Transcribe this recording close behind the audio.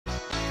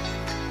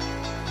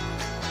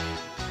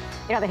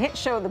Yeah, the hit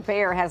show The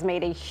Bear has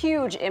made a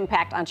huge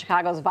impact on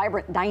Chicago's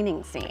vibrant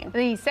dining scene.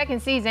 The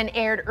second season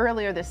aired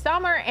earlier this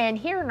summer, and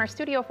here in our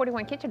Studio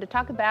 41 kitchen to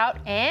talk about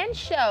and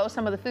show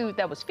some of the food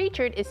that was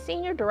featured is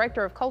Senior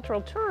Director of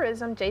Cultural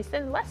Tourism,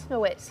 Jason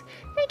Lesniewicz.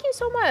 Thank you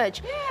so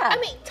much. Yeah. I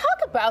mean,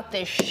 talk about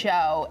this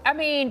show. I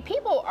mean,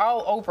 people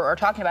all over are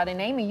talking about it.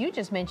 And Amy, you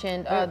just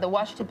mentioned the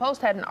Washington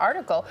Post had an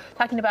article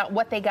talking about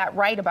what they got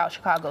right about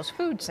Chicago's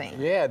food scene.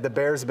 Yeah, The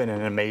Bear's been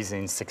an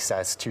amazing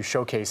success to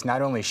showcase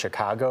not only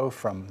Chicago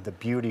from the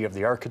beauty of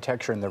the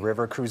architecture and the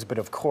river cruise, but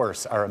of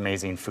course our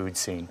amazing food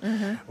scene.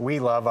 We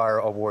love our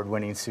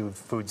award-winning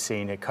food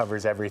scene. It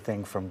covers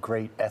everything from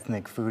great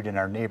ethnic food in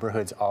our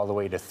neighborhoods all the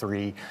way to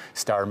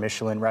 3-star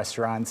Michelin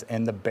restaurants.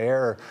 And The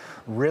Bear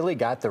really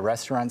got the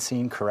restaurant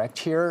scene correct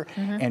here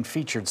and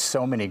featured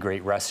so many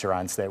great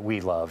restaurants that we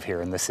love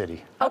here in the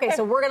city. Okay,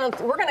 so we're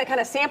gonna kind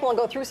of sample and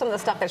go through some of the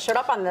stuff that showed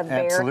up on The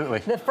Bear. Absolutely.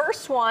 The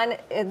first one,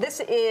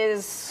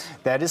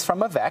 that is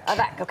from Avec.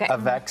 Avec, okay.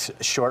 Avec's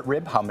short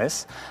rib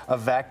hummus.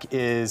 Avec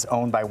is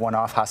owned by One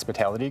Off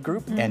Hospitality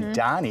Group, and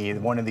Donnie,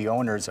 one of the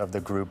owners of the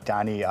group,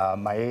 Donnie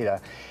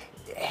Maeda,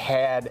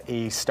 had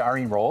a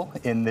starring role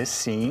in this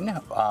scene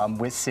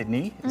with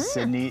Sydney.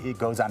 Sydney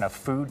goes on a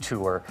food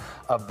tour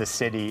of the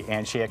city,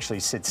 and she actually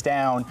sits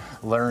down,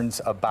 learns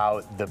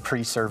about the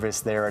pre-service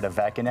there at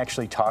Avec, and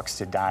actually talks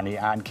to Donnie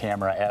on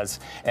camera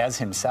as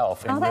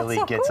himself, and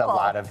really gets a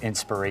lot of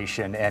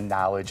inspiration and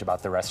knowledge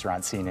about the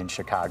restaurant scene in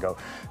Chicago.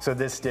 So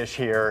this dish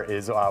here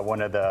is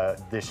one of the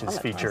dishes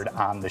featured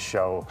on the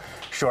show.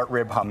 Short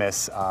rib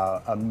hummus,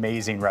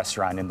 amazing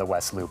restaurant in the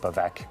West Loop,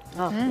 Avec.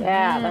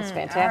 Yeah, that's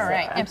fantastic. All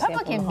right, and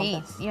publican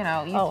meats, you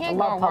know, you can't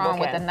go wrong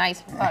with a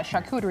nice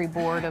charcuterie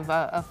board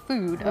of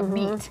food, of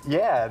meat.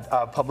 Yeah,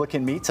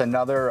 Publican Meats,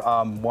 another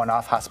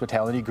One-Off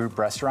Hospitality Group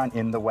restaurant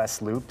in the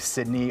West Loop.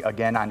 Sydney,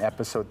 again, on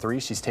episode 3,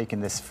 she's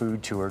taken this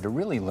food tour to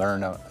really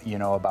learn, you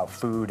know, about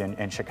food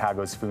and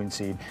Chicago's food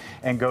scene,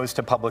 and goes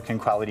to Publican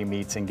Quality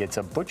Meats and gets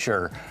a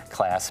butcher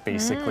class,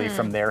 basically,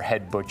 from their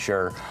head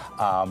butcher,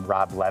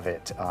 Rob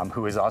Levitt,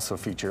 who is also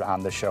featured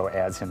on the show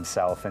as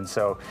himself. And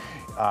so,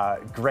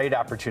 great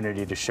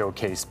opportunity to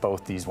showcase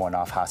both these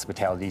one-off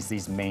hospitalities,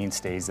 these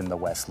mainstays in the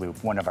West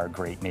Loop, one of our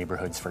great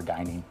neighborhoods for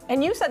dining.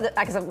 And you said that,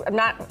 because I'm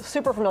not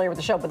super familiar with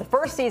the show, but the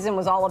first season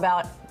was all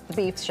about the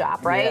beef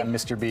shop, right? Yeah,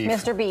 Mr. Beef.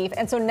 Mr. Beef.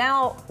 And so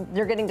now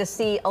you're getting to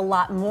see a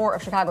lot more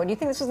of Chicago. Do you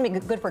think this is going to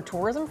be good for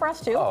tourism for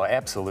us, too? Oh,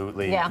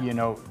 absolutely. Yeah. You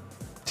know,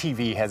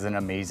 TV has an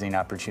amazing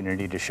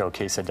opportunity to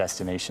showcase a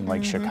destination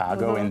like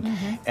Chicago,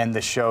 and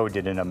the show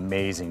did an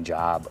amazing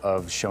job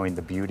of showing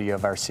the beauty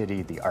of our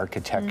city, the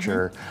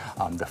architecture,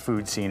 the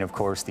food scene, of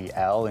course, the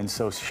L, and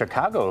so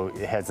Chicago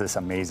has this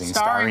amazing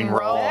starring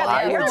role.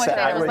 I would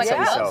say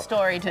a so. love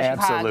story to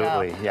Chicago.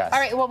 Absolutely, yes. All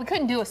right, well, we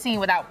couldn't do a scene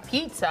without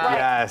pizza.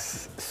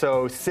 Yes.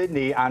 So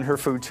Sydney, on her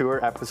food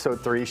tour,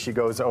 episode 3, she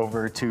goes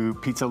over to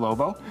Pizza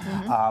Lobo,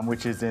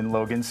 which is in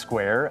Logan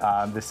Square.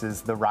 This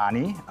is the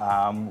Ronnie,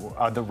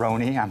 the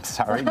Roni. I'm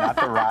sorry, not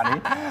the Ronnie.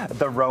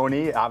 The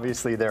Roni,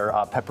 obviously their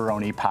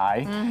pepperoni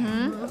pie.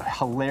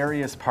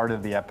 Hilarious part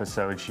of the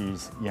episode.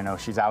 She's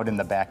out in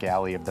the back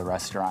alley of the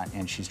restaurant,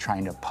 and she's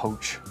trying to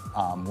poach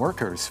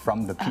workers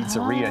from the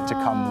pizzeria to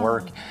come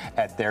work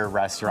at their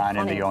restaurant,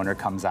 and the owner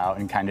comes out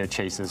and kind of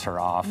chases her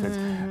off. It's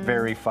a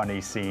very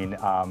funny scene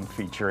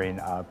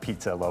featuring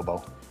Pizza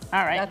Lobo.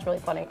 All right. That's really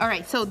funny. All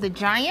right, so the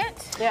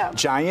Giant? Yeah.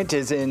 Giant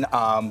is in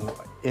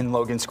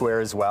Logan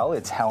Square as well.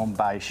 It's helmed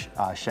by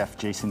Chef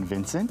Jason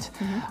Vincent.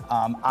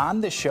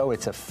 On the show,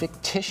 it's a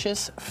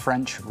fictitious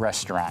French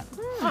restaurant.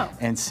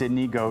 And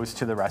Sydney goes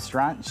to the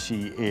restaurant.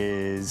 She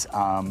is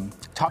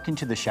talking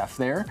to the chef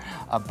there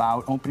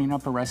about opening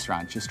up a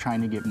restaurant, just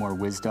trying to get more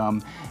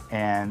wisdom.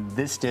 And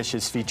this dish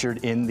is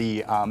featured in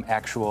the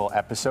actual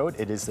episode.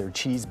 It is their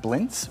cheese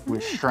blintz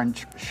with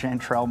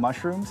chanterelle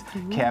mushrooms,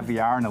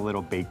 caviar, and a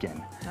little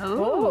bacon.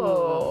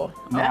 Ooh.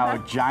 Now,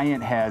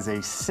 Giant has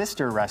a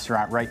sister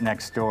restaurant right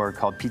next door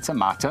called Pizza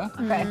Mata.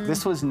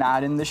 This was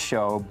not in the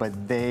show,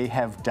 but they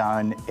have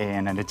done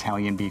an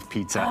Italian beef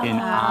pizza in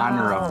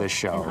honor of the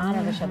show.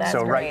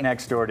 So right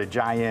next door to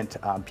Giant,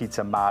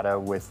 Pizza Mata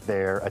with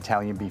their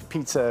Italian beef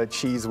pizza,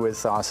 cheese whiz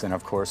sauce, and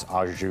of course,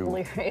 au jus.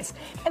 Hilarious.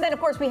 And then, of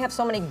course, we have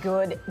so many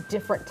good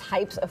different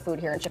types of food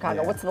here in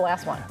Chicago. What's the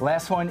last one?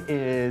 Last one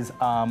is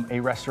a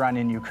restaurant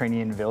in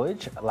Ukrainian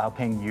Village, Lao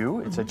Peng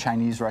Yu. It's a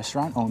Chinese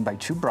restaurant owned by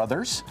 2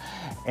 brothers.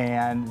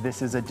 And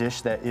this is a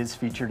dish that is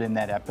featured in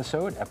that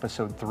episode,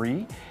 episode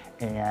 3.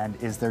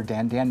 And is their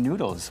Dan Dan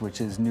noodles,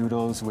 which is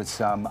noodles with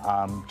some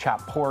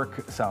chopped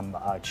pork, some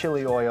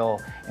chili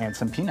oil, and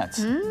some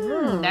peanuts.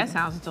 That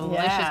sounds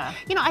delicious. Yeah.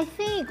 You know, I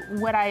think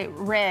what I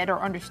read or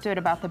understood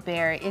about The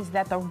Bear is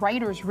that the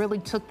writers really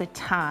took the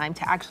time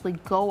to actually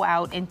go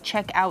out and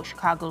check out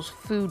Chicago's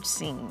food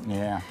scene.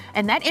 Yeah.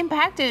 And that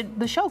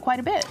impacted the show quite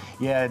a bit.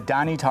 Yeah,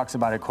 Donnie talks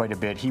about it quite a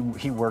bit.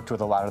 He worked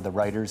with a lot of the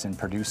writers and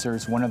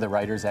producers. One of the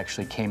writers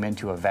actually came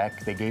into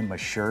Avec. They gave him a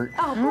shirt.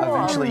 Oh, cool.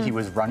 Eventually, he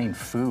was running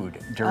food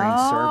during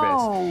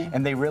service.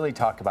 And they really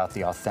talk about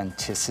the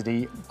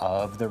authenticity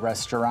of the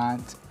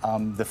restaurant,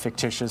 the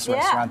fictitious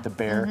restaurant, The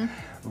Bear.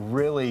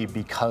 really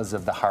because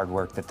of the hard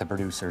work that the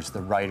producers,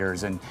 the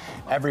writers, and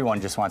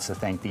everyone just wants to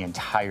thank the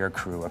entire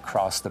crew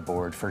across the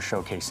board for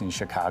showcasing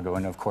Chicago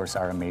and, of course,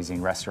 our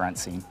amazing restaurant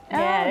scene.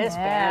 Yeah, it is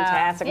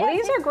fantastic. Well,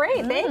 these are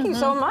great. Thank you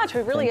so much.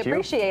 We really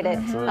appreciate it.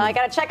 You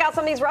got to check out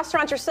some of these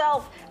restaurants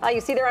yourself.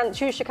 You see there on the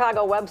Choose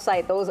Chicago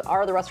website. Those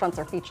are the restaurants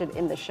that are featured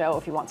in the show.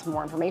 If you want some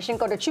more information,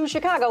 go to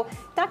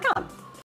choosechicago.com.